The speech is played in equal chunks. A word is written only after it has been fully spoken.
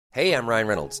Hey, I'm Ryan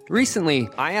Reynolds. Recently,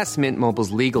 I asked Mint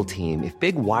Mobile's legal team if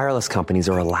big wireless companies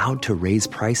are allowed to raise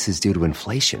prices due to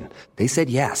inflation. They said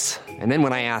yes. And then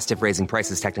when I asked if raising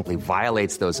prices technically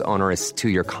violates those onerous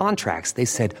two-year contracts, they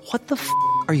said, "What the f***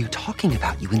 are you talking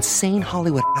about, you insane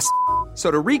Hollywood ass?" So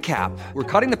to recap, we're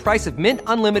cutting the price of Mint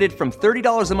Unlimited from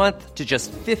 $30 a month to just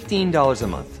 $15 a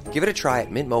month. Give it a try at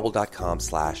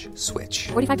mintmobile.com/switch.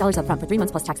 $45 up front for 3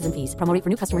 months plus taxes and fees. Promo rate for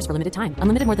new customers for limited time.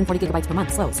 Unlimited more than 40 gigabytes per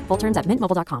month. Slows full terms at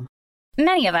mintmobile.com.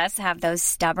 Many of us have those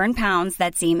stubborn pounds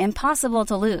that seem impossible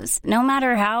to lose, no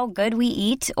matter how good we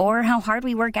eat or how hard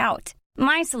we work out.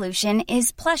 My solution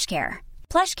is PlushCare.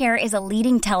 PlushCare is a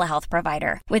leading telehealth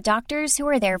provider with doctors who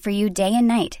are there for you day and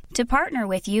night to partner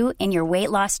with you in your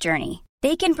weight loss journey.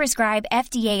 They can prescribe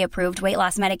FDA-approved weight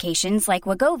loss medications like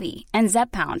Wegovy and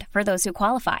Zepbound for those who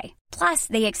qualify. Plus,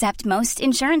 they accept most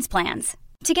insurance plans.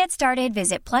 To get started,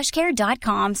 visit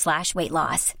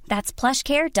plushcare.com/weightloss. That's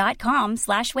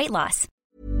plushcare.com/weightloss.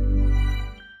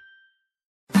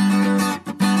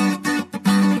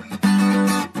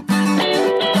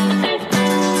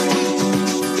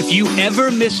 If you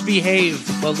ever misbehave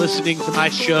while listening to my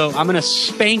show, I'm going to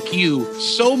spank you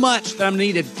so much that I'm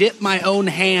going to need to dip my own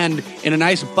hand in a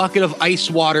nice bucket of ice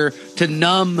water to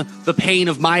numb the pain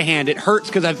of my hand. It hurts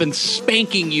because I've been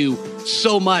spanking you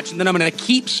so much, and then I'm going to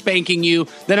keep spanking you.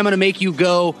 Then I'm going to make you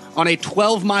go on a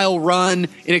 12-mile run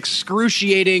in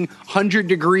excruciating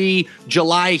 100-degree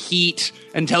July heat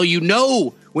until you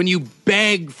know when you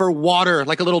beg for water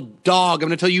like a little dog. I'm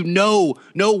going to tell you no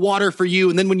water for you.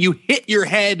 And then when you hit your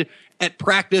head at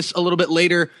practice a little bit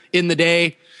later in the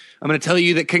day, I'm going to tell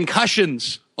you that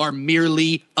concussions are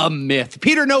merely a myth.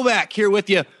 Peter Novak here with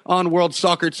you on World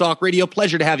Soccer Talk Radio.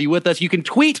 Pleasure to have you with us. You can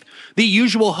tweet the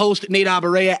usual host, Nate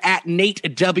Abaurrea, at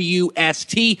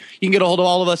NateWST. You can get a hold of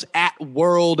all of us at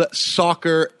World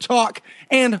Soccer Talk,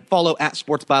 and follow at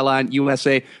Sports Byline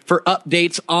USA for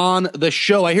updates on the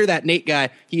show. I hear that Nate guy.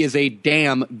 He is a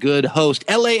damn good host.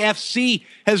 LAFC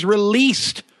has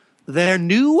released their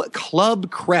new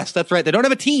club crest. That's right. They don't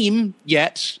have a team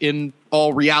yet in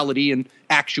all reality and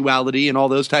actuality and all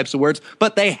those types of words,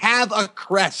 but they have a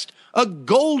crest, a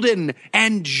golden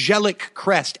angelic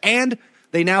crest. And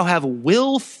they now have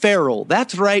Will Ferrell.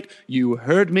 That's right. You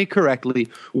heard me correctly.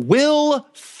 Will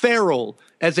Ferrell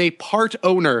as a part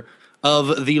owner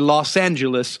of the Los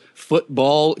Angeles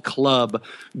Football Club.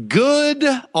 Good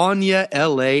on ya,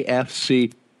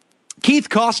 LAFC. Keith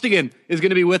Costigan is going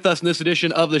to be with us in this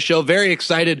edition of the show. Very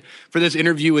excited for this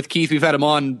interview with Keith. We've had him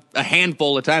on a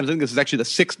handful of times. I think this is actually the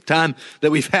 6th time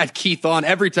that we've had Keith on.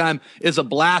 Every time is a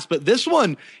blast, but this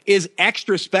one is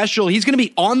extra special. He's going to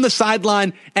be on the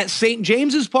sideline at St.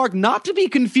 James's Park, not to be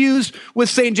confused with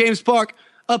St. James Park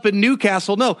up in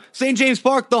Newcastle. No, St. James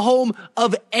Park, the home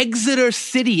of Exeter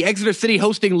City. Exeter City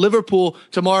hosting Liverpool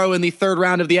tomorrow in the 3rd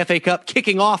round of the FA Cup,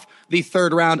 kicking off the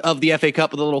 3rd round of the FA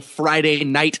Cup with a little Friday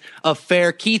night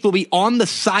affair. Keith will be on the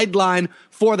sideline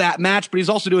for that match, but he's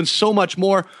also doing so much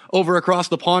more over across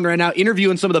the pond right now,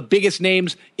 interviewing some of the biggest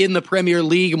names in the Premier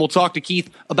League, and we'll talk to Keith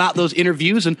about those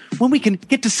interviews and when we can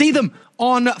get to see them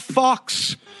on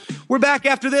Fox. We're back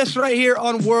after this right here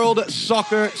on World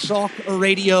Soccer Talk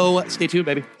Radio. Stay tuned,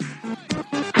 baby.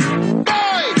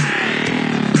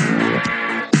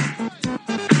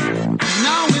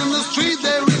 Now in the street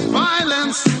there is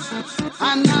violence,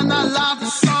 and a lot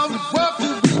of work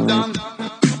to be done.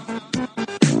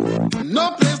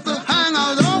 No place to hang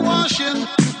out or washing,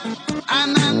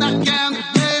 and then I can't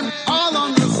blame all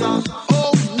on the sun.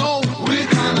 Oh no, we're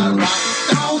gonna rock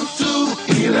down to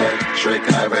Electric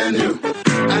Avenue,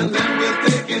 and then we'll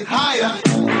take it higher.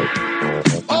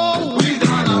 Oh, we're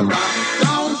gonna rock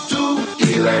down to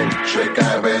Electric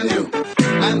Avenue,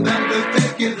 and then we'll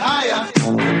take it higher.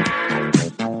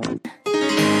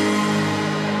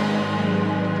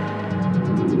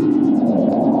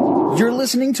 You're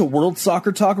listening to World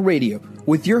Soccer Talk Radio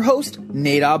with your host,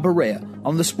 Nate Abaurrea,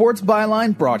 on the Sports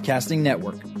Byline Broadcasting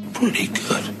Network. Pretty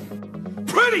good.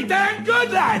 Pretty damn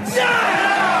good, lads!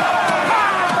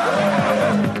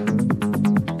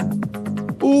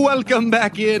 Welcome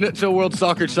back in to World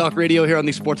Soccer Talk Radio here on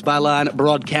the Sports Byline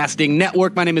Broadcasting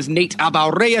Network. My name is Nate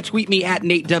Abaurrea. Tweet me at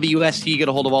NateWST. Get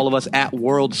a hold of all of us at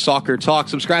World Soccer Talk.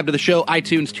 Subscribe to the show,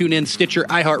 iTunes, TuneIn, Stitcher,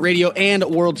 iHeartRadio, and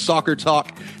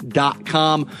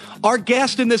WorldSoccerTalk.com. Our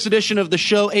guest in this edition of the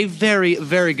show, a very,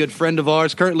 very good friend of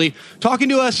ours, currently talking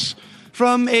to us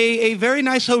from a very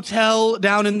nice hotel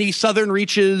down in the southern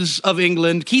reaches of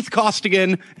England. Keith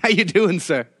Costigan, how you doing,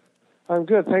 sir? I'm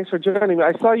good. Thanks for joining me.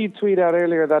 I saw you tweet out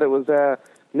earlier that it was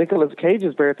Nicolas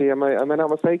Cage's birthday. Am I not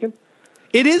mistaken?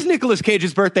 It is Nicolas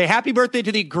Cage's birthday. Happy birthday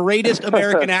to the greatest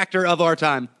American actor of our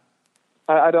time.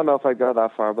 I don't know if I'd go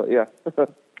that far, but yeah.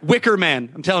 Wicker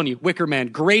Man. I'm telling you, Wicker Man.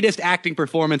 Greatest acting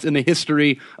performance in the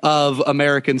history of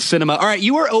American cinema. All right,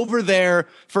 you were over there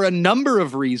for a number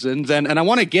of reasons, and I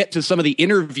want to get to some of the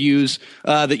interviews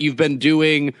that you've been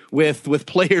doing with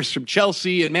players from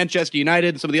Chelsea and Manchester United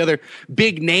and some of the other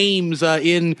big names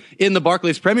in the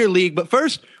Barclays Premier League. But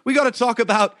first, we got to talk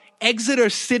about Exeter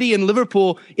City and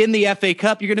Liverpool in the FA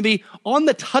Cup. You're going to be on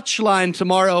the touchline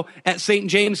tomorrow at St.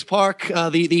 James Park,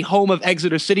 the home of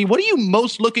Exeter City. What are you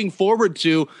most looking forward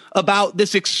to about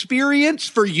this experience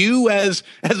for you as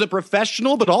a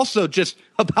professional, but also just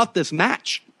about this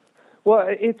match? Well,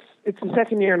 it's the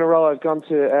second year in a row I've gone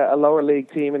to a lower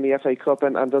league team in the FA Cup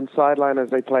and done sideline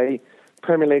as they play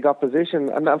Premier League opposition.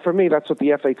 And for me, that's what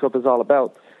the FA Cup is all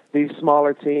about. These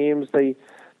smaller teams, they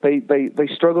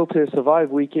struggle to survive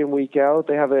week in, week out.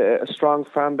 They have a strong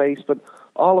fan base, but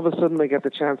all of a sudden they get the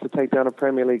chance to take down a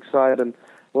Premier League side. And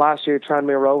last year,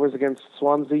 Tranmere Rovers against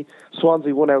Swansea.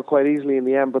 Swansea won out quite easily in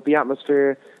the end, but the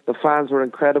atmosphere, the fans were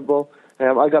incredible.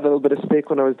 I got a little bit of stick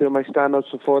when I was doing my stand-ups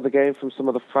before the game from some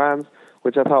of the fans,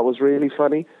 which I thought was really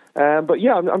funny. But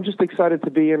yeah, I'm just excited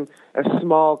to be in a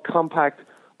small, compact,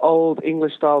 old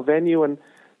English-style venue and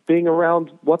being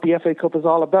around what the FA Cup is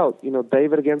all about. You know,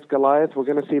 David against Goliath, we're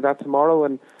going to see that tomorrow.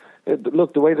 And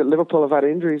look, the way that Liverpool have had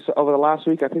injuries over the last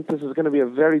week, I think this is going to be a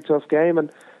very tough game,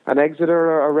 and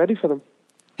Exeter are ready for them.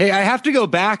 Hey, I have to go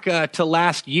back to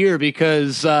last year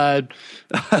because the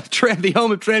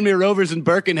home of Tranmere Rovers in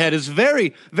Birkenhead is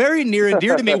very, very near and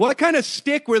dear to me. What kind of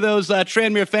stick were those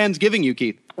Tranmere fans giving you,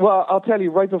 Keith? Well, I'll tell you,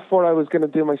 right before I was going to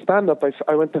do my stand-up,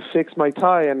 I went to fix my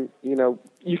tie, and, you know,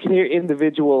 you can hear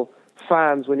individual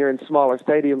fans when you're in smaller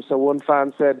stadiums. So one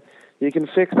fan said, "You can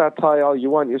fix that tie all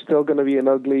you want, you're still going to be an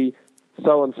ugly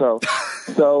so-and-so."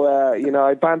 So, you know,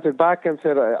 I bantered back and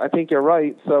said, I think you're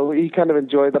right. So he kind of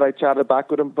enjoyed that I chatted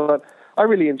back with him. But I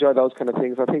really enjoy those kind of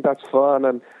things. I think that's fun.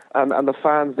 And the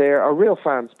fans there are real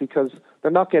fans because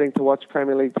they're not getting to watch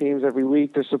Premier League teams every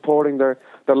week. They're supporting their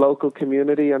local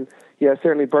community. And, yeah,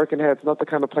 certainly Birkenhead's not the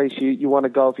kind of place you want to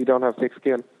go if you don't have thick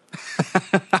skin.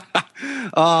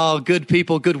 Oh, good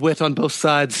people, good wit on both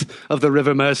sides of the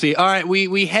River Mersey. All right,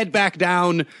 we head back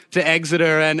down to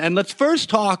Exeter, and let's first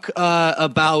talk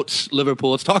about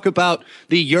Liverpool. Let's talk about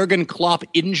the Jurgen Klopp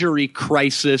injury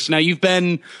crisis. Now, you've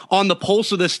been on the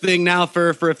pulse of this thing now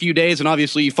for a few days, and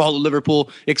obviously you follow Liverpool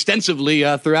extensively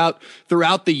throughout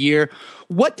the year.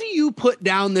 What do you put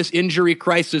down this injury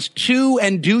crisis to,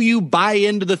 and do you buy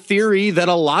into the theory that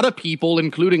a lot of people,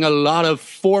 including a lot of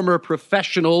former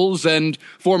professionals and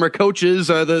former coaches,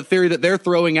 the theory that they're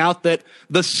throwing out that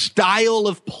the style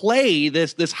of play,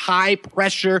 this high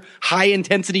pressure, high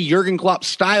intensity Jurgen Klopp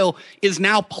style is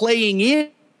now playing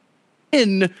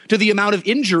in to the amount of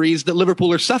injuries that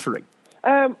Liverpool are suffering?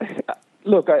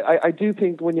 Look, I do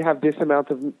think when you have this amount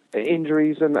of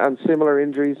injuries and similar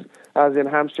injuries, as in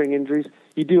hamstring injuries,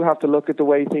 you do have to look at the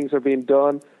way things are being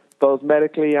done, both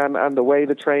medically and the way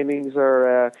the trainings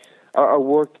are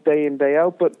worked day in, day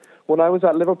out. But when I was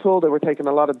at Liverpool, they were taking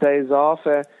a lot of days off.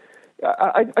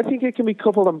 I think it can be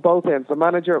coupled on both ends. The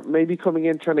manager maybe coming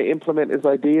in trying to implement his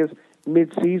ideas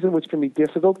mid-season, which can be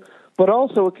difficult, but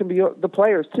also it can be the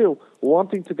players too,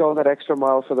 wanting to go that extra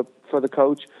mile for the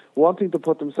coach, wanting to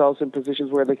put themselves in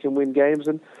positions where they can win games.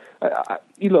 And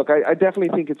look, I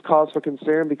definitely think it's cause for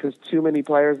concern because too many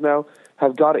players now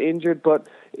have got injured, but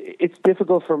it's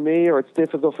difficult for me, or it's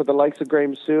difficult for the likes of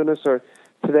Graham Souness, or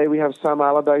today we have Sam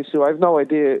Allardyce, who I have no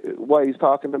idea why he's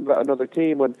talking about another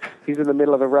team when he's in the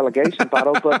middle of a relegation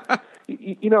battle. But,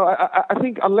 you know, I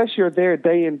think unless you're there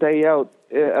day in, day out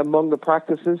among the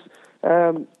practices,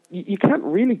 you can't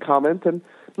really comment. And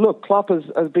look, Klopp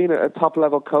has been a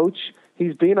top-level coach.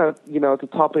 He's been at the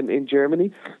top in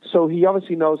Germany, so he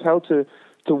obviously knows how to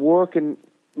work, and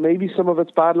maybe some of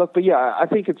it's bad luck. But yeah, I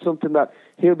think it's something that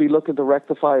he'll be looking to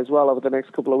rectify as well over the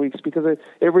next couple of weeks because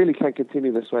it really can't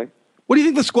continue this way. What do you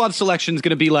think the squad selection is going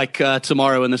to be like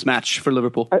tomorrow in this match for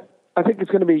Liverpool? I think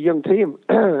it's going to be a young team.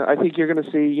 I think you're going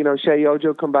to see, Shea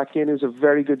Ojo come back in, who's a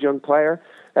very good young player.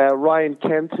 Ryan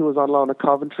Kent, who was on loan at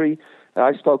Coventry.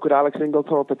 I spoke with Alex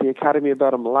Inglethorpe at the academy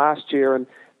about him last year, and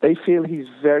they feel he's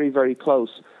very, very close.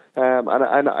 And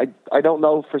I don't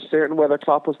know for certain whether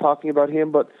Klopp was talking about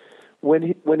him, but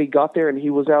when he got there and he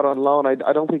was out on loan,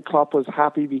 I don't think Klopp was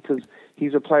happy because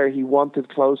he's a player he wanted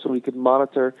close so he could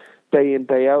monitor day in,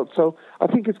 day out. So I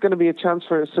think it's going to be a chance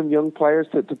for some young players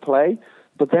to play.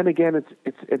 But then again,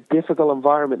 it's a difficult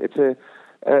environment. It's a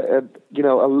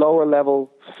lower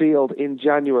level field in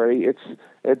January. It's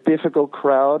a difficult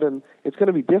crowd, and it's going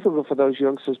to be difficult for those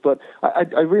youngsters. But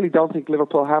I really don't think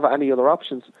Liverpool have any other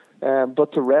options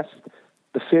but to rest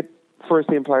the fit first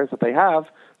team players that they have,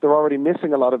 they're already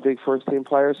missing a lot of big first-team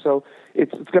players. So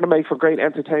it's going to make for great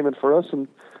entertainment for us, and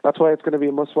that's why it's going to be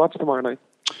a must-watch tomorrow night.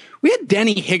 We had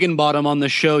Danny Higginbottom on the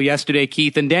show yesterday,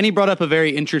 Keith, and Danny brought up a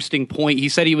very interesting point. He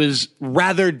said he was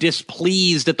rather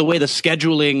displeased at the way the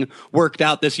scheduling worked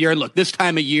out this year. And look, this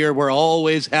time of year, we're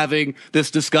always having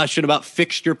this discussion about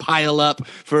fixture pile-up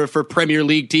for Premier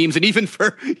League teams, and even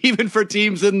for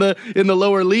teams in the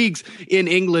lower leagues in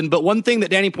England. But one thing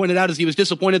that Danny pointed out is he was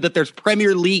disappointed that there's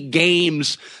Premier League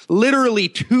games literally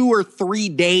 2 or 3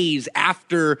 days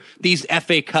after these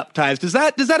FA Cup ties. Does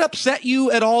that upset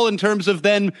you at all in terms of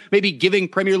then maybe giving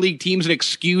Premier League teams an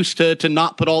excuse to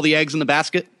not put all the eggs in the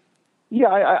basket? Yeah,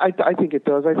 I think it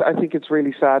does. I think it's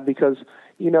really sad because,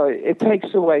 it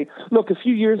takes away. Look, a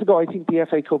few years ago, I think the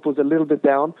FA Cup was a little bit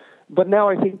down, but now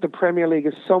I think the Premier League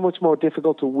is so much more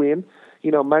difficult to win.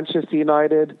 Manchester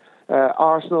United,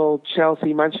 Arsenal,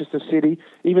 Chelsea, Manchester City,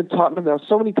 even Tottenham. Now,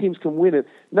 so many teams can win it.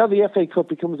 Now the FA Cup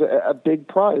becomes a big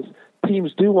prize.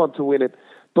 Teams do want to win it.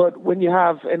 But when you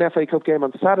have an FA Cup game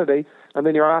on Saturday, and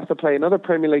then you're asked to play another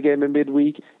Premier League game in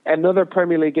midweek, another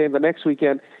Premier League game the next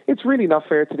weekend, it's really not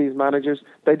fair to these managers.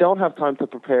 They don't have time to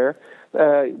prepare.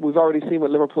 We've already seen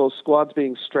with Liverpool's squads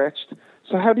being stretched.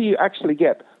 So how do you actually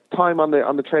get time on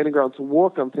the training ground to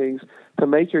work on things to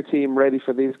make your team ready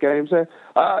for these games?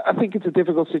 I think it's a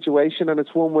difficult situation, and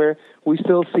it's one where we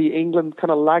still see England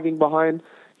kind of lagging behind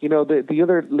the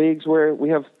other leagues where we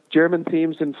have German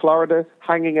teams in Florida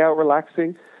hanging out,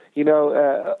 relaxing.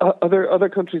 Other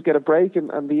countries get a break,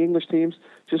 and the English teams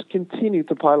just continue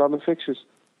to pile on the fixtures.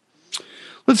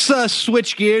 Let's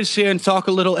switch gears here and talk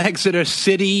a little Exeter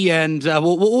City, and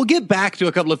we'll get back to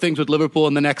a couple of things with Liverpool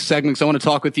in the next segment. So I want to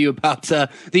talk with you about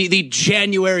the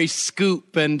January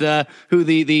scoop and who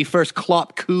the first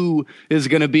Klopp coup is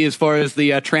going to be as far as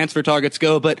the transfer targets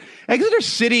go. But Exeter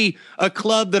City, a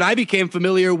club that I became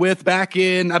familiar with back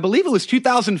in, I believe it was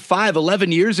 2005,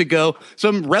 11 years ago,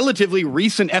 some relatively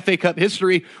recent FA Cup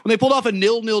history, when they pulled off a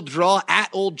 0-0 draw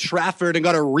at Old Trafford and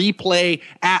got a replay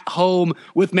at home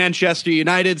with Manchester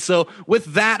United. So with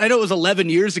that, I know it was 11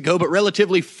 years ago, but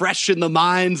relatively fresh in the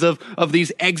minds of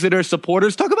these Exeter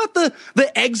supporters. Talk about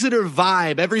the Exeter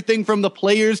vibe, everything from the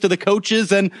players to the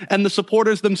coaches and the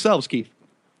supporters themselves, Keith.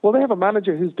 Well, they have a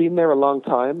manager who's been there a long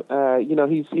time.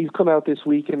 He's come out this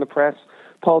week in the press,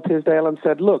 Paul Tisdale, and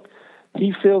said, look,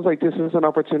 he feels like this is an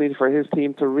opportunity for his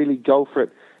team to really go for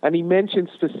it. And he mentioned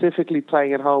specifically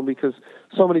playing at home because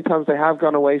so many times they have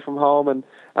gone away from home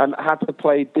and had to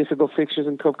play difficult fixtures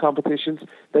in cup competitions.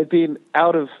 They've been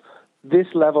out of this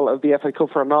level of the FA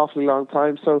Cup for an awfully long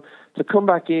time. So to come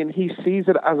back in, he sees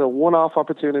it as a one-off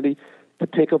opportunity to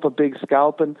pick up a big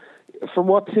scalp. And from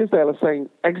what Tisdale is saying,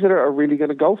 Exeter are really going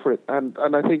to go for it. And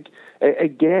I think,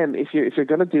 again, if you're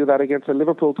going to do that against a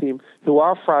Liverpool team who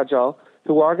are fragile,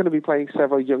 who are going to be playing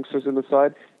several youngsters in the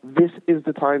side, this is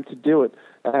the time to do it.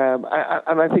 And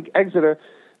I think Exeter,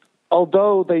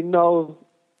 although they know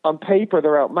on paper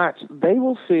they're outmatched, they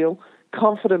will feel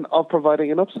confident of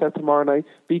providing an upset tomorrow night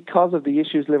because of the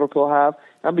issues Liverpool have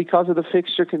and because of the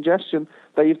fixture congestion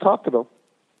that you've talked about.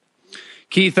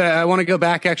 Keith, I want to go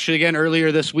back actually again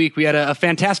earlier this week. We had a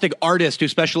fantastic artist who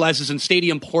specializes in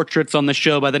stadium portraits on the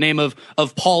show by the name of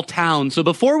Paul Town. So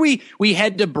before we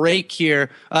head to break here,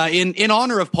 in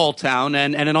honor of Paul Town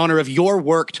and in honor of your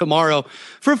work tomorrow,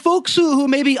 for folks who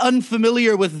may be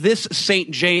unfamiliar with this St.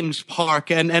 James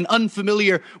Park and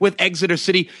unfamiliar with Exeter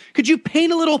City, could you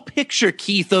paint a little picture,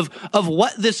 Keith, of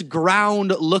what this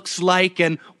ground looks like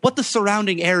and what the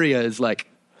surrounding area is like?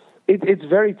 It's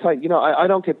very tight. I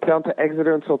don't get down to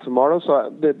Exeter until tomorrow,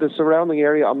 so the surrounding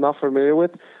area I'm not familiar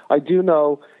with. I do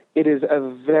know it is a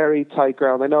very tight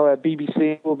ground. I know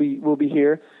BBC will be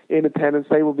here in attendance.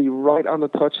 They will be right on the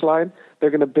touchline.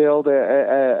 They're going to build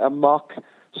a mock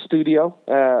studio,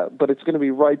 but it's going to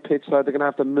be right pitch side. They're going to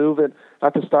have to move it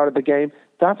at the start of the game.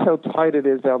 That's how tight it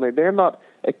is down there. They're not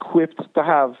equipped to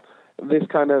have this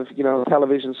kind of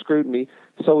television scrutiny,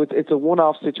 so it's a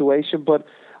one-off situation, but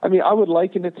I mean, I would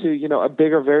liken it to, a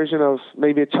bigger version of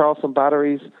maybe a Charleston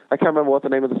Batteries. I can't remember what the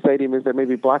name of the stadium is there,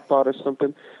 maybe Blackbot or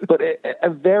something. But a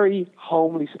very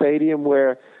homely stadium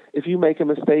where if you make a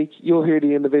mistake, you'll hear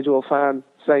the individual fan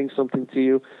saying something to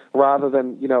you rather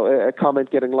than, a comment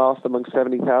getting lost among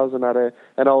 70,000 at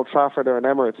an Old Trafford or an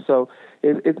Emirates. So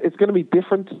it's going to be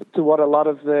different to what a lot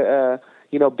of the,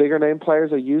 bigger name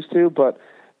players are used to. But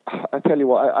I tell you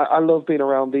what, I love being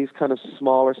around these kind of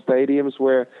smaller stadiums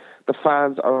where the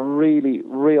fans are really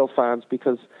real fans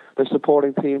because they're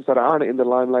supporting teams that aren't in the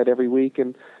limelight every week,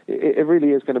 and it really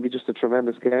is going to be just a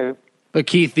tremendous game. But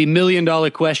Keith, the $1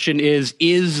 million question is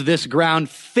this ground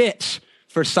fit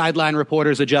for sideline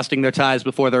reporters adjusting their ties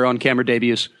before their on-camera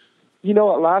debuts? You know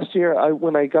what? Last year,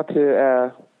 when I got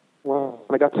to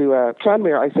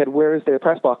Tranmere, I said, "Where is the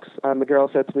press box?" And the girl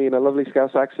said to me in a lovely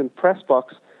Scouse accent, "Press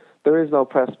box? There is no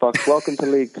press box. Welcome to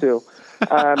League Two."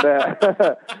 And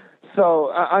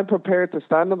so I'm prepared to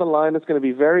stand on the line. It's going to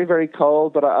be very, very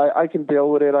cold, but I can deal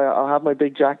with it. I'll have my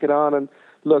big jacket on, and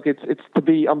look,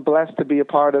 I'm blessed to be a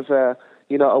part of a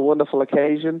wonderful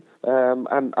occasion.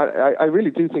 And I really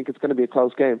do think it's going to be a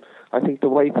close game. I think the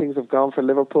way things have gone for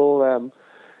Liverpool,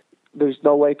 there's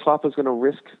no way Klopp is going to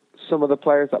risk some of the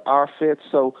players that are fit.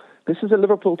 So this is a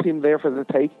Liverpool team there for the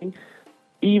taking.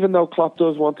 Even though Klopp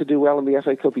does want to do well in the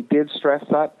FA Cup, he did stress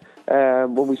that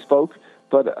when we spoke.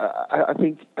 But I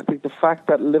think the fact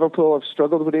that Liverpool have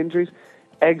struggled with injuries,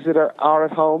 Exeter are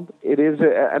at home. It is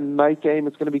a night game.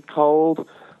 It's going to be cold.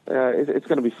 It's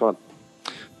going to be fun.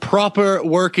 Proper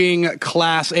working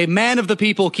class. A man of the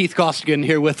people, Keith Costigan,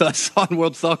 here with us on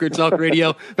World Soccer Talk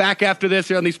Radio. Back after this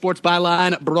here on the Sports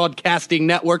Byline Broadcasting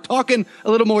Network, talking a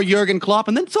little more Jurgen Klopp,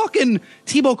 and then talking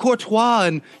Thibaut Courtois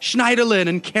and Schneiderlin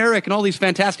and Carrick and all these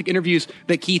fantastic interviews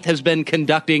that Keith has been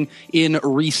conducting in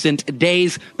recent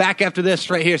days. Back after this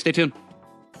right here. Stay tuned.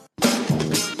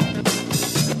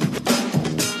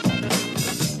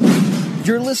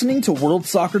 You're listening to World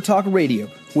Soccer Talk Radio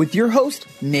with your host,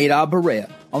 Nada Barea,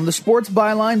 on the Sports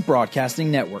Byline Broadcasting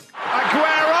Network. Aguero!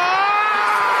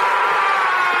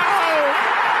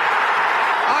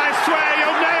 I swear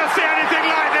you'll never see anything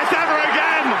like this ever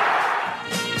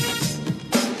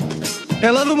again. I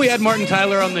love when we had Martin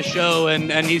Tyler on the show,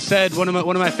 and he said one of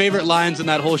my favorite lines in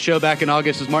that whole show back in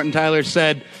August is Martin Tyler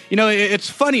said, "You know, it's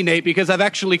funny, Nate, because I've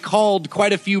actually called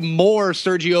quite a few more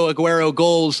Sergio Aguero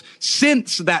goals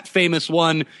since that famous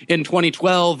one in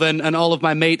 2012, and all of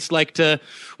my mates like to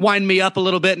wind me up a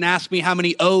little bit and ask me how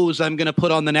many O's I'm going to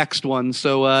put on the next one."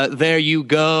 So there you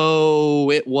go.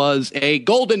 It was a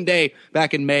golden day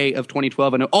back in May of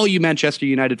 2012. And all you Manchester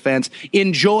United fans,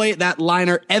 enjoy that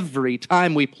liner every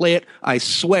time we play it. I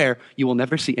swear you will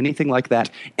never see anything like that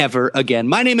ever again.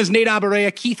 My name is Nate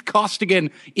Abarea. Keith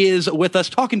Costigan is with us,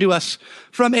 talking to us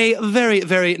from a very,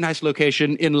 very nice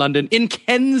location in London, in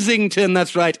Kensington.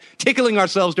 That's right. Tickling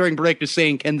ourselves during break to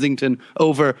saying Kensington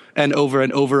over and over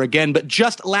and over again. But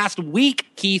just last week,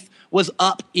 Keith was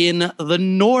up in the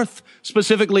north,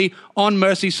 specifically on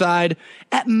Merseyside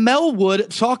at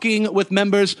Melwood, talking with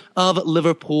members of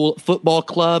Liverpool Football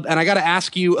Club. And I got to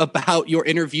ask you about your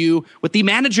interview with the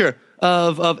manager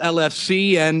of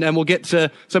LFC, and we'll get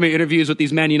to some of your interviews with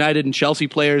these Man United and Chelsea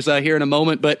players here in a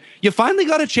moment. But you finally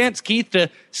got a chance, Keith, to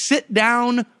sit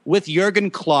down with Jurgen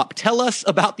Klopp. Tell us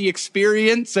about the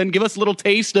experience and give us a little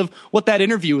taste of what that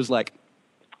interview was like.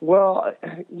 Well,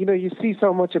 you know, you see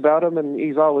so much about him, and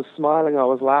he's always smiling,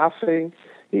 always laughing.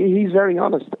 He's very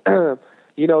honest.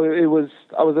 You know, I was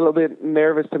a little bit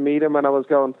nervous to meet him, and I was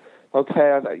going,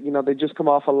 okay, you know, they just come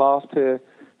off a loss to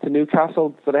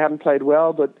Newcastle, so they hadn't played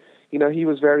well, but you know, he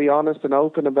was very honest and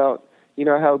open about, you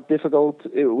know, how difficult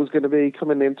it was going to be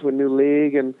coming into a new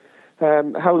league, and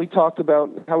how he talked about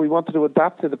how he wanted to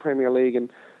adapt to the Premier League, and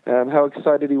how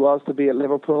excited he was to be at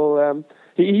Liverpool.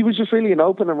 He was just really an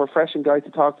open and refreshing guy to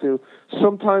talk to.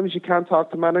 Sometimes you can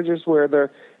talk to managers where they're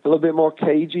a little bit more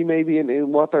cagey maybe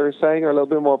in what they're saying, or a little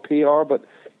bit more PR, but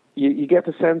you get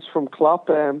the sense from Klopp,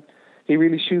 he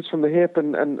really shoots from the hip,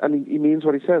 and he means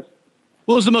what he says.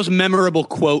 What was the most memorable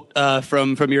quote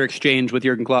from your exchange with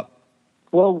Jurgen Klopp?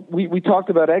 Well, we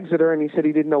talked about Exeter, and he said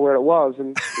he didn't know where it was,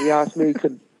 and he asked me,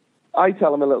 could I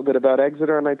tell him a little bit about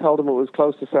Exeter, and I told him it was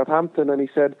close to Southampton, and he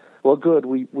said, well, good,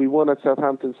 we won at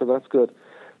Southampton, so that's good.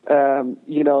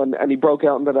 You know, and he broke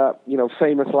out into that, you know,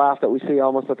 famous laugh that we see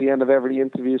almost at the end of every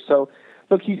interview. So,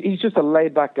 look, he's just a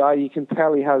laid-back guy. You can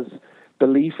tell he has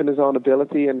belief in his own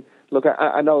ability, and look,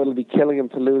 I know it'll be killing him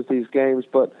to lose these games,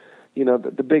 but you know,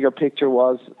 the bigger picture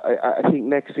was, I think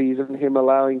next season, him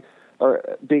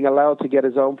being allowed to get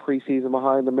his own preseason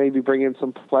behind and maybe bring in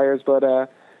some players. But,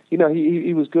 you know,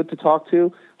 he was good to talk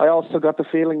to. I also got the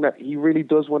feeling that he really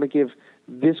does want to give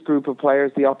this group of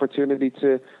players the opportunity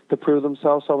to prove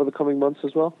themselves over the coming months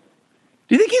as well.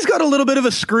 Do you think he's got a little bit of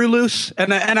a screw loose?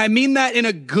 And I mean that in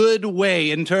a good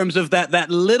way, in terms of that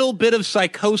little bit of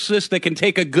psychosis that can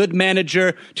take a good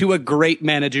manager to a great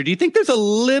manager. Do you think there's a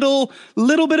little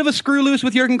bit of a screw loose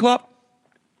with Jurgen Klopp?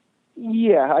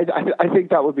 Yeah, I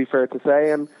think that would be fair to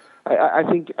say. And I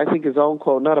think his own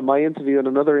quote, not in my interview, in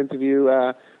another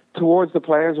interview, towards the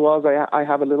players was, I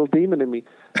have a little demon in me.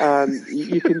 And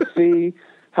you can see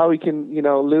how he can,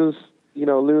 lose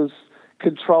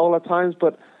control at times,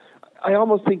 but I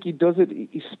almost think he does it.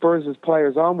 He spurs his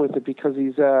players on with it because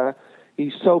he's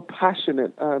so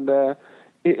passionate, and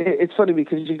it's funny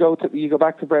because you go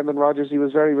back to Brendan Rodgers. He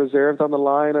was very reserved on the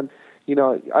line, and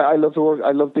I love the work.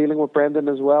 I love dealing with Brendan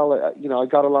as well. I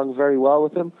got along very well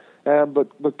with him.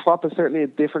 But Klopp is certainly a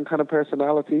different kind of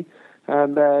personality,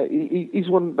 and he's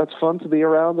one that's fun to be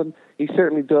around, and he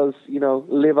certainly does,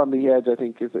 live on the edge, I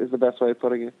think is the best way of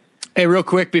putting it. Hey, real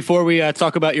quick, before we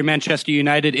talk about your Manchester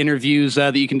United interviews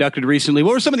that you conducted recently,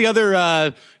 what were some of the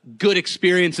other good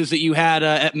experiences that you had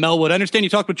at Melwood? I understand you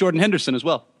talked with Jordan Henderson as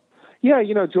well. Yeah,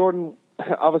 Jordan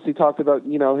obviously talked about,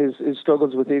 his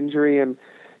struggles with injury, and,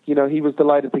 he was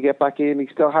delighted to get back in. He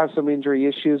still has some injury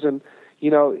issues, and,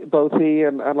 both he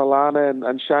and Alana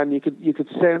and Shan, you could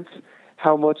sense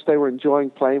how much they were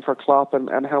enjoying playing for Klopp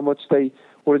and how much they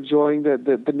were enjoying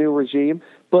the new regime.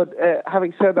 But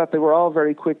having said that, they were all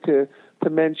very quick to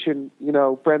mention,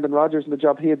 Brendan Rodgers and the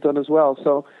job he had done as well.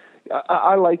 So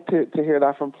I like to hear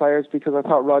that from players, because I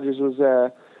thought Rodgers was,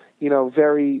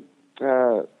 very...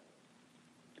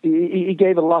 He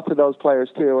gave a lot to those players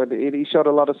too, and he showed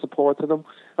a lot of support to them,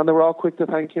 and they were all quick to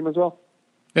thank him as well.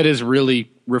 That is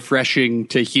really refreshing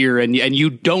to hear, and you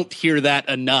don't hear that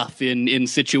enough in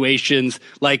situations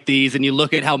like these. And you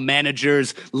look at how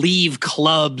managers leave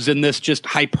clubs in this just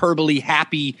hyperbole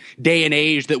happy day and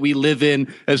age that we live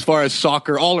in as far as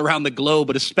soccer all around the globe,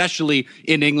 but especially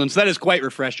in England. So that is quite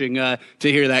refreshing to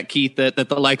hear that, Keith, that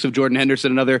the likes of Jordan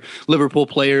Henderson and other Liverpool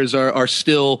players are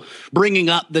still bringing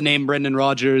up the name Brendan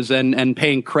Rodgers and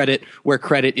paying credit where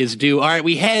credit is due. All right,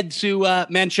 we head to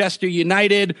Manchester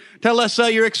United. Tell us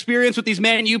your experience with these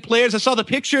Man U players. I saw the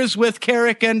pictures with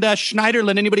Carrick and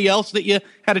Schneiderlin. Anybody else that you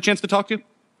had a chance to talk to?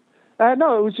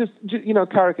 No, it was just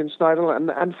Carrick and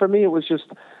Schneiderlin, and for me it was just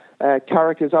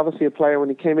Carrick is obviously a player. When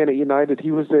he came in at United,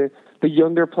 he was the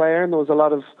younger player, and there was a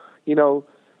lot of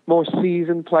more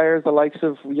seasoned players, the likes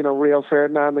of Rio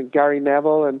Ferdinand and Gary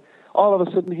Neville, and all of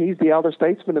a sudden he's the elder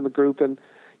statesman in the group, and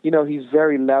he's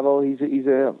very level. He's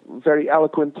a very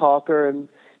eloquent talker, and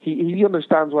he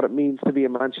understands what it means to be a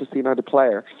Manchester United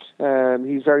player.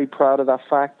 He's very proud of that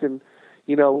fact, and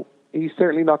he's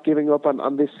certainly not giving up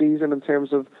on this season in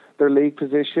terms of their league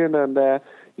position. And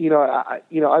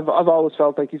I've always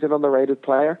felt like he's an underrated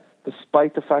player,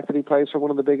 despite the fact that he plays for one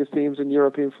of the biggest teams in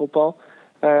European football.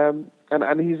 And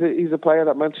he's a player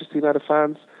that Manchester United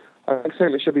fans I think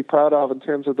certainly should be proud of in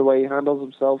terms of the way he handles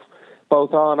himself,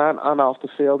 both on and off the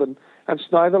field. And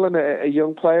Schneiderlin, a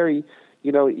young player,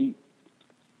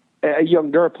 a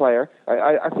younger player,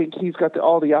 I think he's got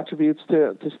all the attributes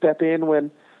to step in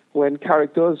when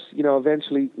Carrick does,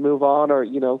 eventually move on or,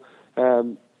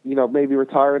 maybe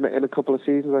retire in a couple of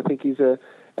seasons. I think he's a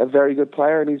very good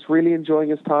player, and he's really enjoying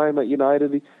his time at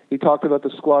United. He talked about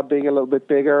the squad being a little bit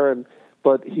bigger,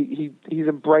 but he's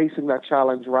embracing that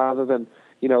challenge rather than,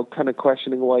 kind of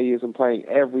questioning why he isn't playing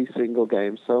every single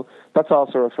game. So that's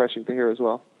also refreshing to hear as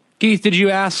well. Keith, did you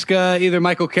ask either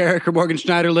Michael Carrick or Morgan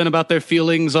Schneiderlin about their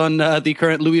feelings on the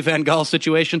current Louis van Gaal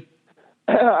situation?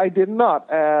 I did not.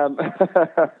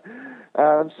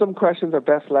 Some questions are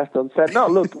best left unsaid. No,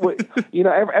 look,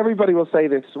 everybody will say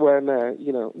this when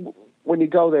you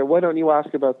go there. Why don't you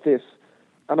ask about this?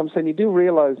 And I'm saying you do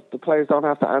realize the players don't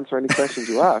have to answer any questions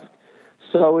you ask.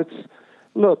 So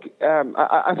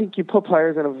I think you put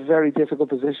players in a very difficult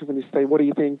position when you say, what do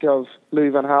you think of Louis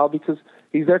van Gaal? Because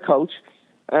he's their coach.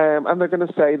 And they're going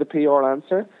to say the PR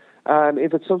answer. And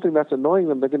if it's something that's annoying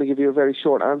them, they're going to give you a very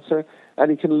short answer, and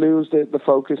you can lose the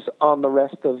focus on the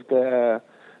rest of the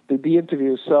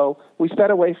interview. So we stayed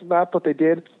away from that, but they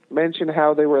did mention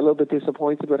how they were a little bit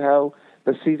disappointed with how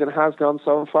the season has gone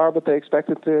so far, but they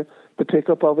expected to pick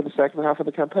up over the second half of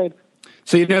the campaign.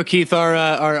 So, Keith,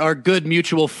 our good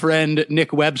mutual friend,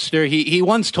 Nick Webster, he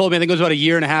once told me, I think it was about a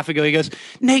year and a half ago, he goes,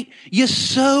 Nate, you're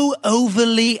so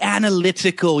overly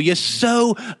analytical. You're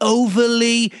so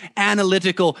overly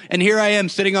analytical. And here I am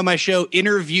sitting on my show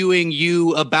interviewing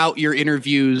you about your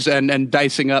interviews and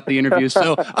dicing up the interviews.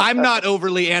 So I'm not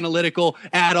overly analytical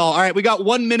at all. All right, we got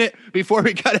 1 minute before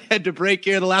we got to head to break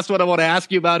here. The last one I want to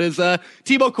ask you about is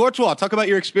Thibaut Courtois. Talk about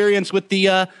your experience with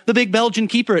the big Belgian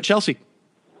keeper at Chelsea.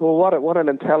 Well, what an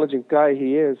intelligent guy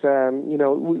he is.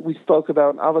 We spoke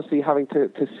about obviously having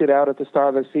to sit out at the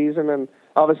start of the season, and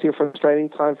obviously a frustrating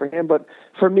time for him. But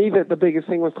for me, the biggest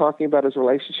thing was talking about his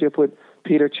relationship with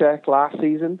Peter Cech last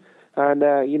season. And,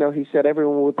 he said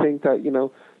everyone would think that,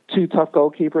 two top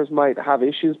goalkeepers might have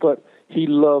issues, but he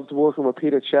loved working with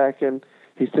Peter Cech, and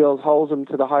he still holds him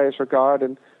to the highest regard,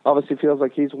 and obviously feels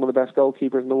like he's one of the best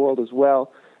goalkeepers in the world as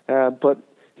well. But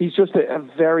he's just a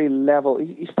very level.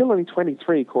 He's still only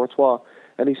 23, Courtois,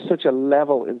 and he's such a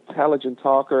level, intelligent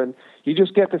talker. And you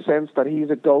just get the sense that he's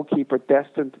a goalkeeper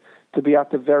destined to be at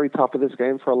the very top of this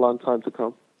game for a long time to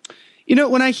come. You know,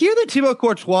 when I hear that Thibaut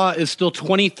Courtois is still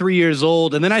 23 years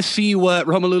old, and then I see what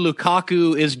Romelu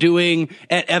Lukaku is doing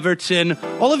at Everton,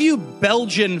 all of you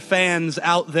Belgian fans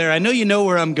out there, I know you know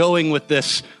where I'm going with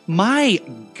this. My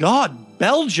God,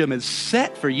 Belgium is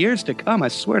set for years to come, I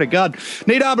swear to God.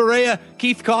 Nate Abaurrea,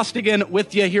 Keith Costigan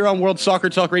with you here on World Soccer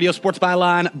Talk Radio, Sports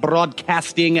Byline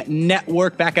Broadcasting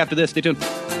Network. Back after this, stay tuned.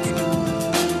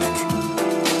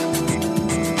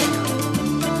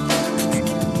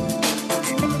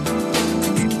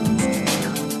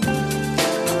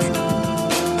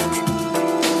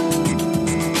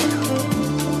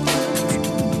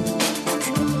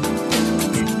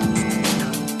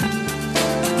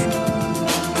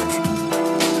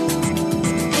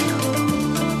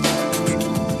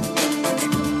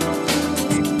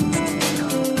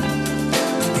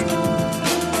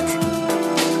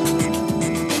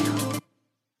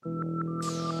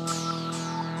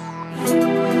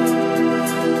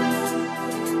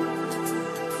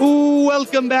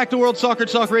 Welcome back to World Soccer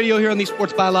Talk Radio here on the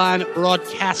Sports Byline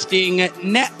Broadcasting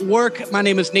Network. My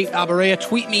name is Nate Abaurrea.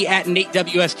 Tweet me at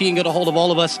NateWST and get a hold of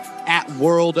all of us at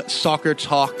World Soccer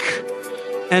Talk.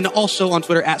 And also on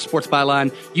Twitter at Sports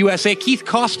Byline USA. Keith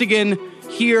Costigan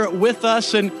here with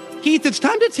us. And Keith, it's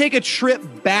time to take a trip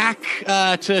back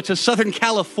to Southern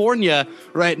California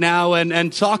right now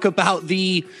and talk about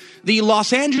the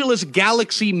Los Angeles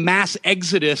Galaxy mass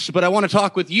exodus, but I want to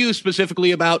talk with you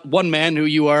specifically about one man who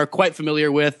you are quite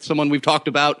familiar with, someone we've talked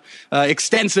about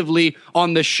extensively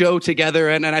on the show together,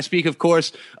 and I speak, of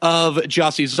course, of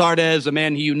Gyasi Zardes, a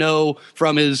man who you know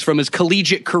from his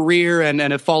collegiate career and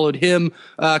have followed him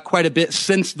quite a bit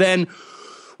since then.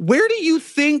 Where do you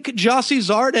think Gyasi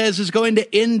Zardes is going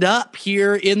to end up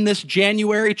here in this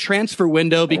January transfer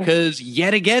window? Because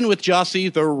yet again with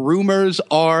Gyasi, the rumors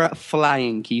are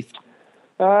flying, Keith.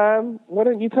 Why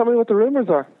don't you tell me what the rumors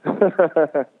are?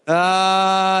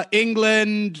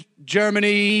 England,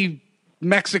 Germany,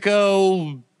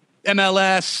 Mexico,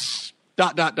 MLS, ...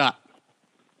 Look,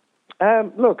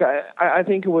 I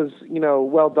think it was,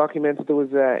 well documented. There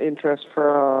was interest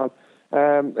for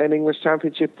an English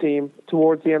championship team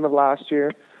towards the end of last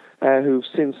year, who've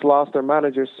since lost their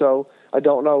manager. So I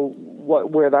don't know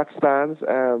where that stands.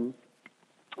 I'm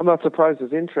not surprised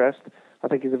there's interest. I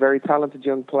think he's a very talented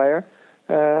young player.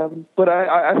 But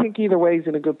I think either way he's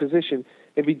in a good position.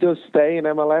 If he does stay in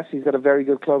MLS, he's got a very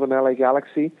good club in LA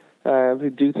Galaxy, who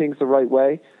do things the right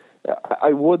way.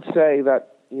 I would say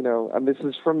that, and this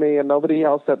is from me and nobody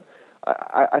else, that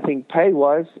I think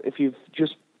pay-wise, if you've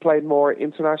just played more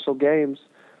international games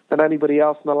than anybody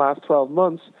else in the last 12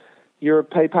 months, your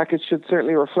pay package should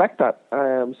certainly reflect that.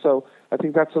 So I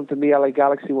think that's something the LA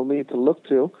Galaxy will need to look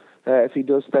to if he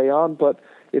does stay on. But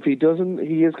if he doesn't,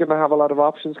 he is going to have a lot of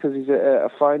options because he's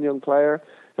a fine young player,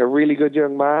 a really good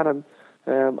young man,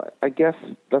 and I guess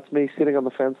that's me sitting on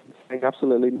the fence and saying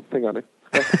absolutely nothing on it.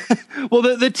 Well,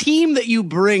 the team that you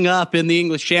bring up in the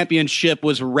English Championship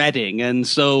was Reading, and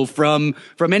so from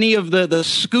any of the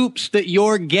scoops that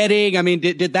you're getting, I mean,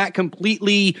 did that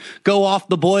completely go off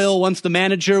the boil once the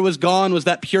manager was gone? Was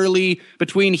that purely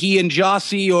between he and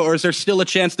Gyasi, or is there still a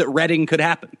chance that Reading could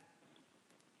happen?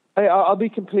 I'll be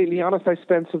completely honest. I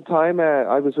spent some time.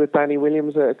 I was with Danny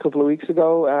Williams a couple of weeks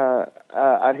ago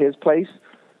at his place.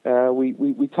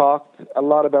 We talked a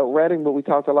lot about Reading, but we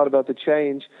talked a lot about the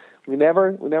change. We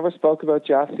never spoke about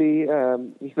Gyasi,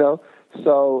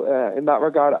 So in that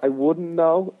regard, I wouldn't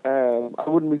know. I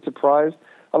wouldn't be surprised.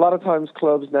 A lot of times,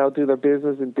 clubs now do their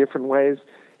business in different ways.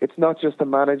 It's not just the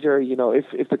manager.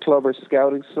 If the club are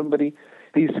scouting somebody,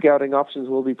 these scouting options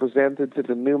will be presented to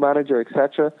the new manager,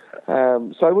 etc.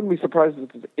 So I wouldn't be surprised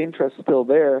if the interest is still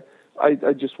there. I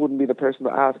just wouldn't be the person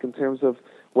to ask in terms of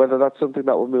whether that's something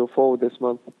that will move forward this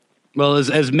month. Well,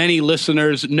 as many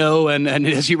listeners know, and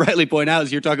as you rightly point out,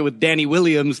 as you're talking with Danny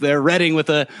Williams there, Reading with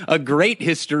a great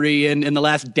history in the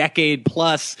last decade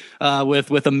plus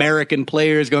with American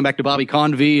players going back to Bobby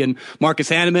Convey and Marcus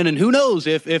Hanneman, and who knows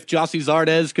if Gyasi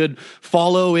Zardes could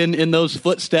follow in those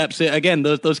footsteps. Again,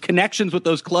 those connections with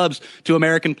those clubs to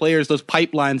American players, those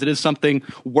pipelines, it is something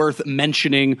worth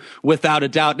mentioning without a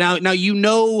doubt. Now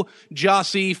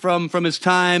Gyasi from his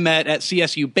time at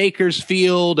CSU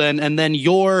Bakersfield and then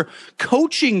your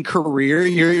coaching career,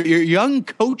 your young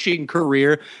coaching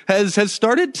career has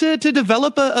started to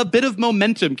develop a bit of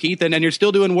momentum, Keith, and you're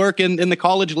still doing work in the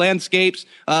college landscapes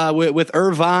with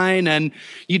Irvine, and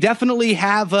you definitely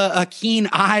have a keen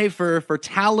eye for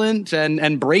talent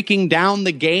and breaking down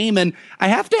the game. And I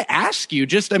have to ask you,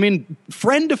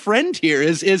 friend to friend here,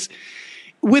 is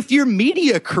with your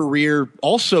media career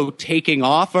also taking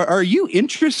off, are you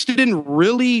interested in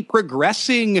really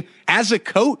progressing as a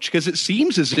coach? Because it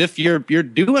seems as if you're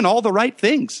doing all the right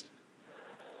things.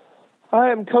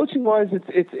 Coaching wise,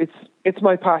 it's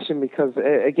my passion because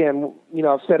again,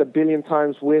 I've said a billion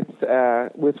times with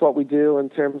what we do in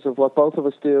terms of what both of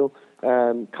us do,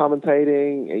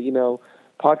 commentating,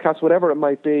 podcasts, whatever it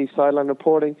might be, sideline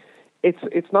reporting.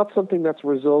 It's not something that's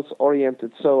results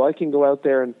oriented. So I can go out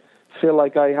there and feel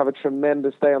like I have a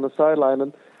tremendous day on the sideline,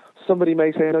 and somebody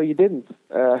may say, no, you didn't.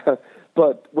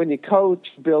 But when you coach,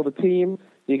 build a team,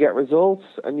 you get results,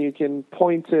 and you can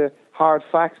point to hard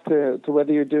facts to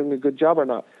whether you're doing a good job or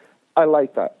not. I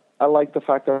like that. I like the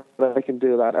fact that I can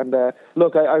do that. And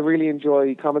look, I really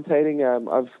enjoy commentating.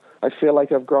 I feel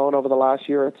like I've grown over the last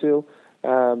year or two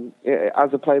as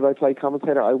a play-by-play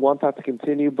commentator. I want that to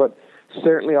continue, but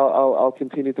certainly I'll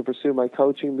continue to pursue my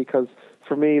coaching because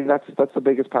for me that's the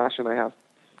biggest passion I have.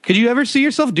 Could you ever see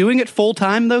yourself doing it full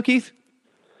time though, Keith?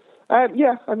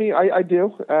 Yeah, I mean, I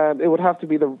do. It would have to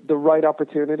be the right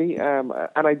opportunity, and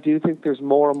I do think there's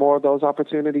more and more of those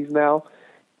opportunities now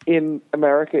in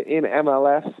America, in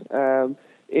MLS,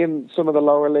 in some of the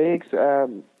lower leagues.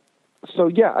 So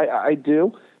yeah, I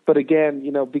do. But again,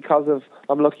 because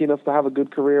I'm lucky enough to have a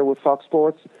good career with Fox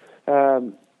Sports,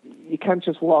 you can't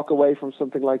just walk away from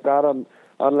something like that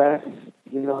unless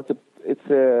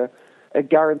it's a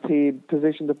guaranteed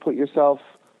position to put yourself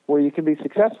where you can be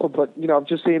successful. But I've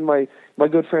just seen my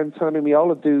good friend Tony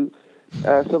Meola do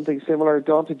something similar,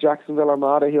 gone to Jacksonville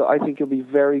Armada. I think he'll be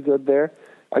very good there.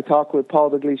 I talk with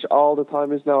Paul Dalglish all the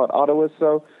time. He's now at Ottawa,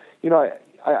 so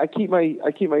I keep my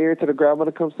ear to the ground when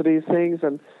it comes to these things,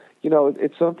 and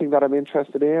it's something that I'm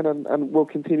interested in and will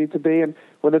continue to be. And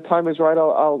when the time is right,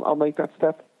 I'll make that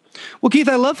step. Well, Keith,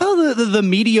 I love how the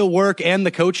media work and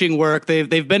the coaching work,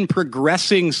 they've been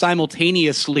progressing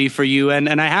simultaneously for you.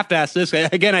 And I have to ask this.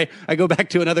 Again, I go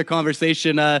back to another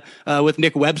conversation with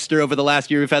Nick Webster over the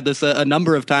last year. We've had this a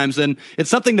number of times, and it's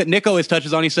something that Nick always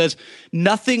touches on. He says,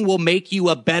 nothing will make you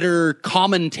a better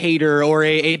commentator or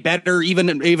a better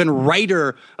even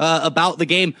writer about the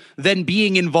game than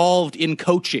being involved in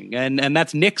coaching. And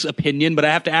that's Nick's opinion, but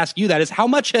I have to ask you that is how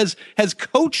much has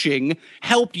coaching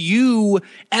helped you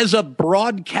as a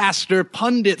broadcaster,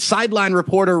 pundit, sideline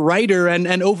reporter, writer, and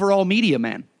overall media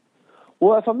man?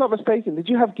 Well, if I'm not mistaken, did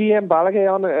you have Guillaume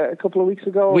Balaguer on a couple of weeks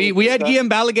ago? We had Guillaume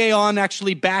Balaguer on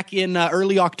actually back in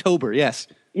early October, yes.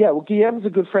 Yeah, well, Guillaume's a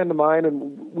good friend of mine,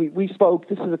 and we spoke,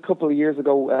 this is a couple of years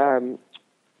ago,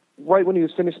 right when he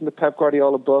was finishing the Pep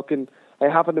Guardiola book, and I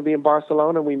happened to be in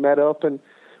Barcelona, and we met up, and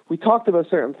we talked about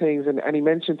certain things, and he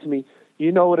mentioned to me,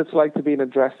 you know what it's like to be in a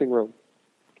dressing room.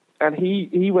 And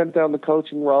he went down the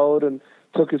coaching road and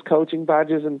took his coaching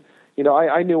badges. And,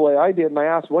 I knew why I did. And I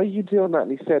asked, why are you doing that?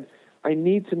 And he said, I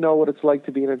need to know what it's like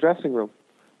to be in a dressing room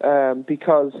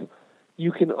because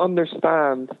you can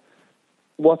understand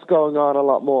what's going on a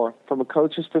lot more from a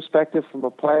coach's perspective, from a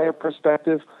player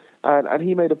perspective. And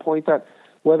he made a point that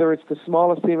whether it's the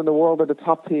smallest team in the world or the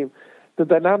top team, the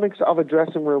dynamics of a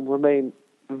dressing room remain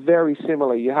very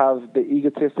similar. You have the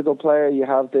egotistical player, you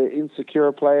have the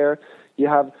insecure player,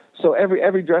 so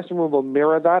every dressing room will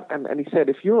mirror that, and he said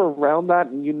if you're around that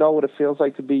and you know what it feels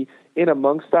like to be in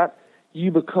amongst that,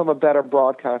 you become a better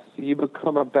broadcaster, you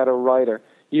become a better writer,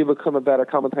 you become a better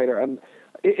commentator, and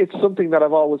it's something that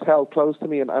I've always held close to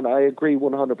me, and I agree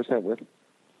 100% with.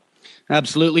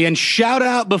 Absolutely. And shout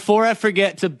out, before I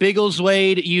forget, to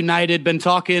Biggleswade United. Been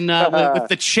talking with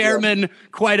the chairman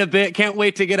quite a bit. Can't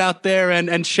wait to get out there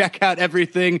and check out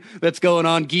everything that's going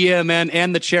on. Guillaume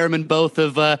and the chairman both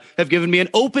have given me an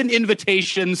open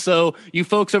invitation. So you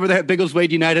folks over there at Biggleswade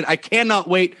United, I cannot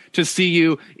wait to see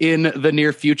you in the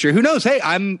near future. Who knows? Hey,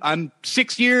 I'm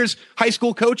 6 years high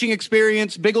school coaching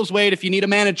experience. Biggleswade, if you need a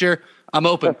manager, I'm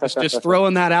open. Just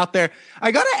throwing that out there.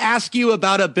 I got to ask you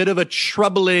about a bit of a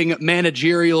troubling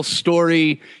managerial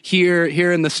story here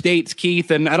in the States, Keith.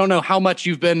 And I don't know how much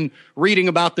you've been reading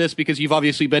about this because you've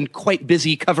obviously been quite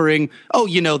busy covering,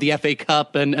 the FA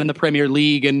Cup and the Premier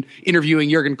League and interviewing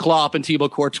Jurgen Klopp and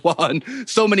Thibaut Courtois and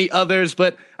so many others.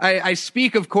 But I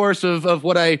speak, of course, of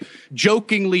what I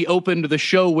jokingly opened the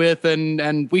show with,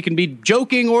 and we can be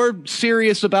joking or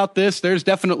serious about this. There's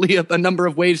definitely a number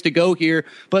of ways to go here.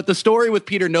 But the story with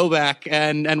Peter Novak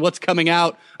and what's coming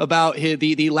out about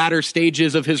the latter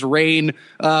stages of his reign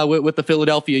with the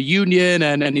Philadelphia Union,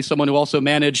 and he's someone who also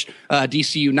managed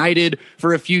DC United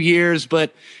for a few years,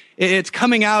 but it's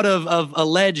coming out of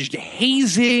alleged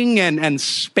hazing and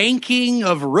spanking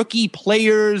of rookie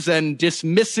players and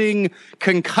dismissing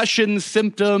concussion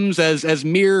symptoms as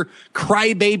mere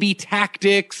crybaby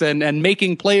tactics and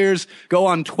making players go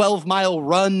on 12-mile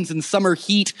runs in summer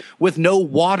heat with no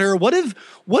water. What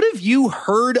have you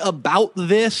heard about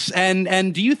this?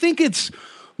 And do you think it's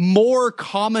more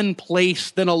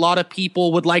commonplace than a lot of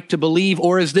people would like to believe,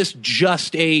 or is this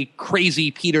just a crazy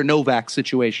Peter Nowak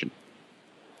situation?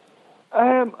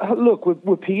 Look,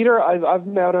 with Peter, I've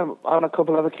met him on a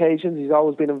couple of occasions. He's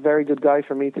always been a very good guy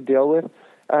for me to deal with.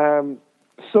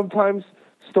 Sometimes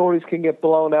stories can get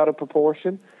blown out of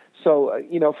proportion. So,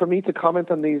 for me to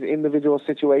comment on these individual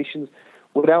situations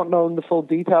without knowing the full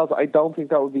details, I don't think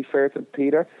that would be fair to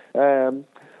Peter.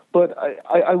 But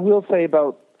I will say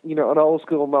about, an old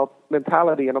school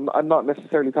mentality, and I'm not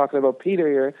necessarily talking about Peter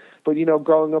here, but,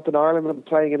 growing up in Ireland and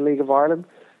playing in League of Ireland,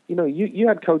 you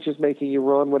had coaches making you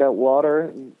run without water.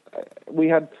 And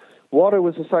water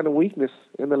was a sign of weakness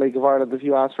in the League of Ireland if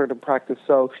you asked for it in practice.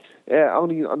 So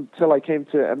only until I came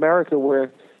to America,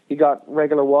 where you got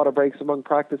regular water breaks among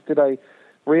practice, did I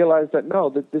realize that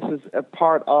that this is a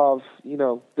part of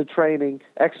the training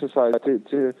exercise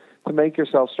to make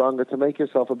yourself stronger, to make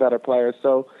yourself a better player.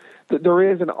 So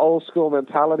there is an old school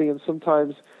mentality, and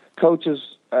sometimes coaches,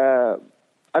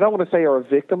 I don't want to say are a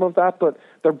victim of that, but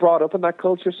they're brought up in that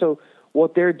culture. So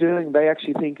what they're doing, they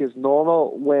actually think is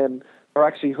normal when they're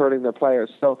actually hurting their players.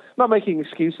 So I'm not making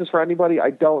excuses for anybody. I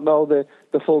don't know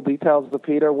the full details of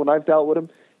Peter. When I've dealt with him,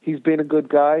 he's been a good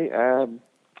guy.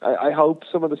 I hope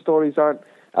some of the stories aren't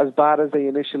as bad as they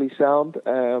initially sound.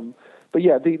 But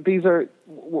yeah,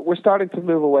 we're starting to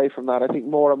move away from that. I think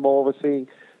more and more we're seeing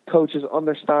coaches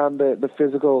understand the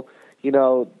physical,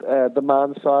 the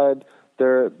man side.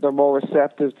 They're more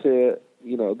receptive to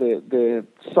the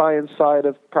science side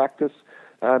of practice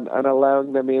and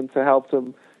allowing them in to help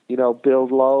them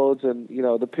build loads and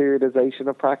the periodization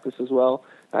of practice as well.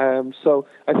 So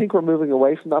I think we're moving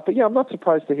away from that. But yeah, I'm not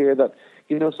surprised to hear that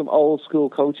some old school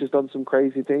coaches done some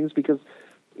crazy things, because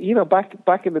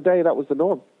back in the day that was the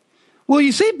norm. Well,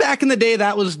 you say back in the day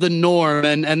that was the norm,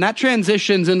 and that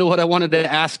transitions into what I wanted to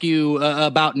ask you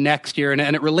about next year, and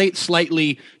it relates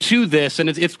slightly to this, and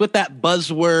it's with that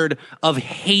buzzword of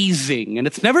hazing, and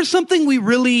it's never something we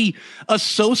really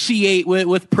associate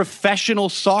with professional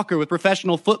soccer, with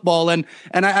professional football, and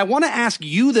I want to ask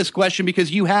you this question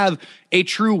because you have a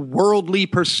true worldly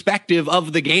perspective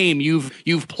of the game.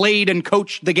 You've played and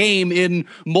coached the game in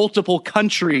multiple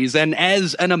countries, and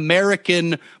as an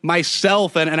American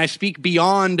myself, and I speak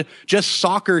beyond just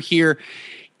soccer here,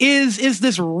 is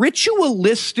this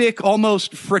ritualistic,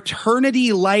 almost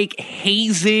fraternity-like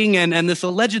hazing and this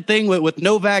alleged thing with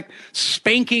Nowak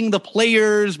spanking the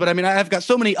players. But I mean, I've got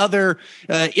so many other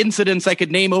incidents I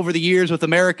could name over the years with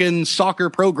American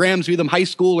soccer programs, be them high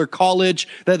school or college,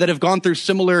 that have gone through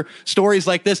similar stories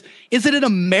like this. Is it an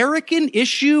American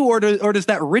issue, or does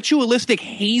that ritualistic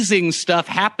hazing stuff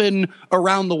happen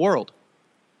around the world?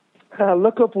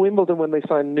 Look up Wimbledon when they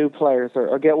sign new players,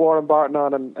 or get Warren Barton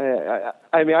on. And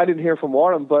I mean, I didn't hear from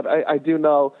Warren, but I do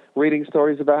know, reading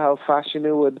stories about how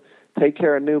Fashanu would take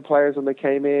care of new players when they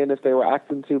came in if they were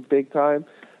acting too big time.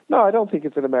 No, I don't think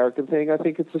it's an American thing. I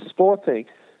think it's a sport thing.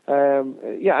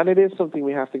 Yeah, and it is something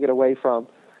we have to get away from.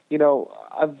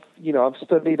 I've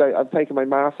studied. I've taken my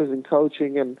master's in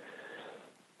coaching, and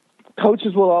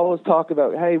coaches will always talk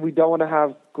about, hey, we don't want to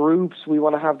have groups, we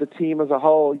want to have the team as a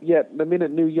whole. Yet the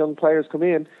minute new young players come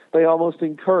in, they almost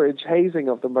encourage hazing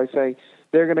of them by saying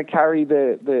they're going to carry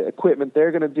the equipment,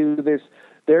 they're going to do this,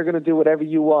 they're going to do whatever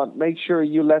you want. Make sure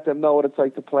you let them know what it's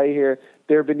like to play here.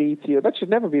 They're beneath you. That should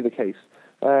never be the case.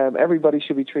 Everybody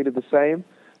should be treated the same.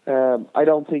 I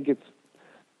don't think it's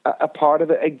a part of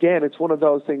it. Again, it's one of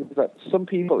those things that some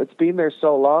people, it's been there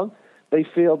so long, they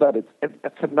feel that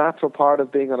it's a natural part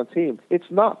of being on a team. It's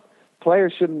not.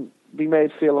 Players shouldn't be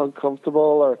made feel uncomfortable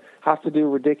or have to do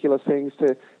ridiculous things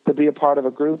to be a part of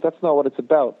a group. That's not what it's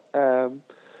about.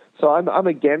 So I'm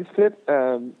against it.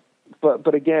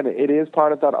 But again, it is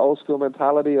part of that old school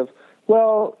mentality of,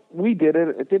 well, we did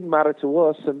it. It didn't matter to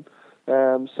us, and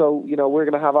so we're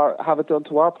going to have it done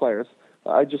to our players.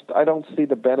 I don't see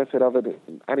the benefit of it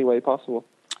in any way possible.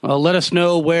 Well, let us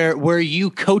know where you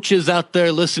coaches out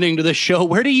there listening to this show,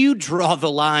 where do you draw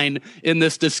the line in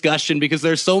this discussion? Because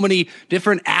there's so many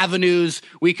different avenues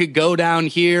we could go down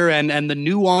here, and the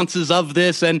nuances of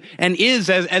this, and is,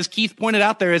 as Keith pointed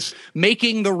out there, it's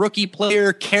making the rookie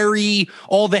player carry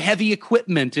all the heavy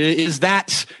equipment. Is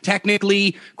that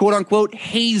technically, quote unquote,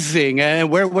 hazing? And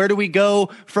where do we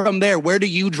go from there? Where do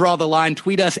you draw the line?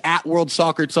 Tweet us at World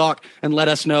Soccer Talk and let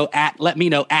me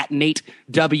know at Nate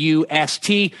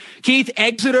WST. Keith,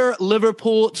 Exeter,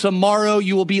 Liverpool tomorrow.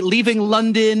 You will be leaving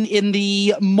London in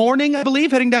the morning, I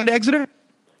believe, heading down to Exeter?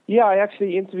 Yeah, I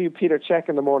actually interviewed Peter Cech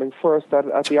in the morning first at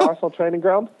the Arsenal training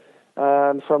ground,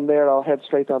 and from there I'll head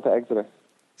straight down to Exeter.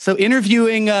 So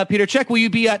interviewing Peter Cech, will you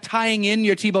be tying in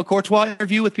your Thibaut Courtois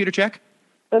interview with Peter Cech?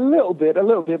 A little bit,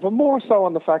 but more so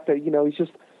on the fact that, he's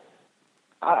just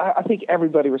I think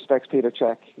everybody respects Peter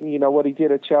Cech. You know, what he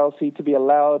did at Chelsea, to be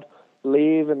allowed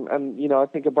leave, and you know, I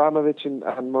think Abramovich and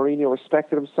Mourinho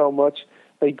respected him so much,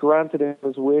 they granted him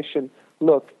his wish, and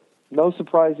look, no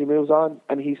surprise, he moves on,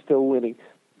 and he's still winning.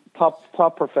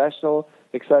 Top professional,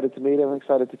 excited to meet him,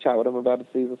 excited to chat with him about the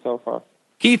season so far.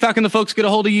 Keith, how can the folks get a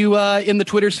hold of you in the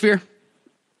Twitter sphere?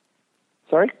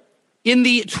 Sorry? In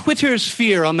the Twitter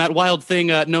sphere, on that wild thing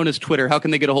known as Twitter, how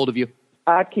can they get a hold of you?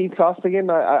 At Keith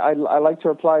Costigan, I like to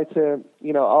reply to,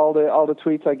 you know, all the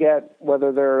tweets I get,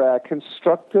 whether they're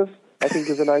constructive, I think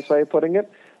is a nice way of putting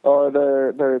it, or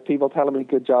they're people telling me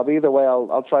good job. Either way,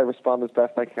 I'll try to respond as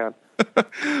best I can.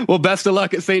 Well, best of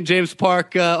luck at St. James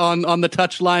Park on the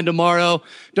touchline tomorrow.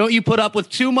 Don't you put up with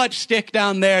too much stick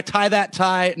down there. Tie that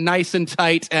tie nice and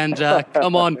tight, and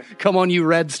come on, you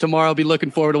Reds tomorrow. I'll be looking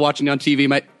forward to watching you on TV,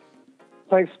 mate.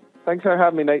 Thanks for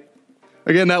having me, Nate.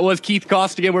 Again, that was Keith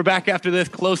Costigan. We're back after this,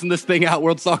 closing this thing out.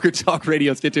 World Soccer Talk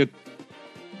Radio. Stay tuned.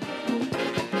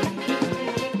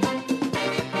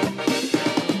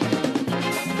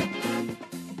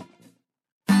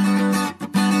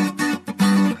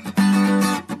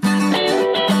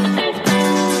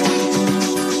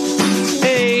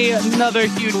 Another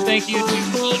huge thank you to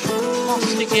Keith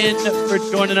Costigan for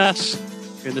joining us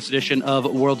in this edition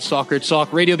of World Soccer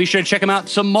Talk Radio. Be sure to check him out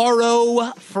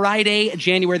tomorrow, Friday,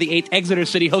 January the 8th, Exeter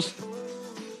City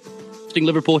hosting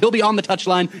Liverpool. He'll be on the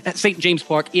touchline at St. James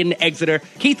Park in Exeter.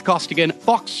 Keith Costigan,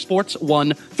 Fox Sports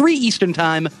 1, 3 Eastern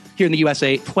Time here in the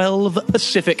USA, 12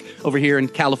 Pacific over here in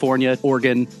California,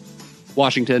 Oregon,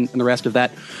 Washington, and the rest of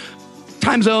that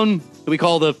time zone that we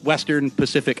call the Western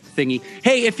Pacific thingy.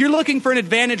 Hey, if you're looking for an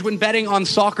advantage when betting on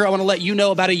soccer, I want to let you know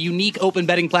about a unique open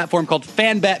betting platform called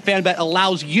FanBet. FanBet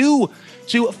allows you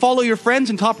to follow your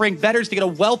friends and top-ranked bettors to get a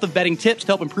wealth of betting tips to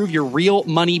help improve your real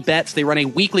money bets. They run a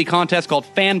weekly contest called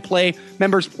Fan Play.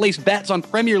 Members place bets on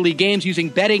Premier League games using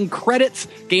betting credits.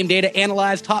 Game data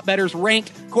analyzed, top bettors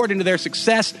ranked according to their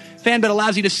success. FanBet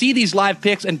allows you to see these live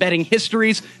picks and betting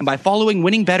histories, and by following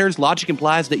winning bettors, logic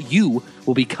implies that you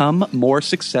will become more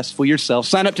successful yourself.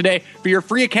 Sign up today for your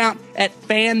free account at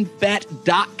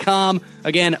fanbet.com.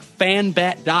 Again,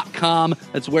 fanbet.com.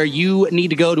 That's where you need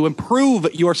to go to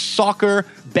improve your soccer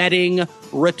betting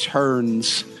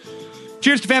returns.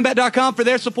 Cheers to fanbet.com for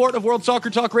their support of World Soccer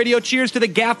Talk Radio. Cheers to the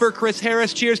gaffer, Chris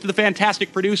Harris. Cheers to the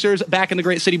fantastic producers back in the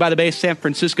great city by the bay, San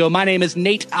Francisco. My name is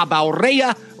Nate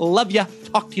Abaurrea. Love ya.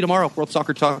 Talk to you tomorrow. World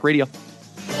Soccer Talk Radio.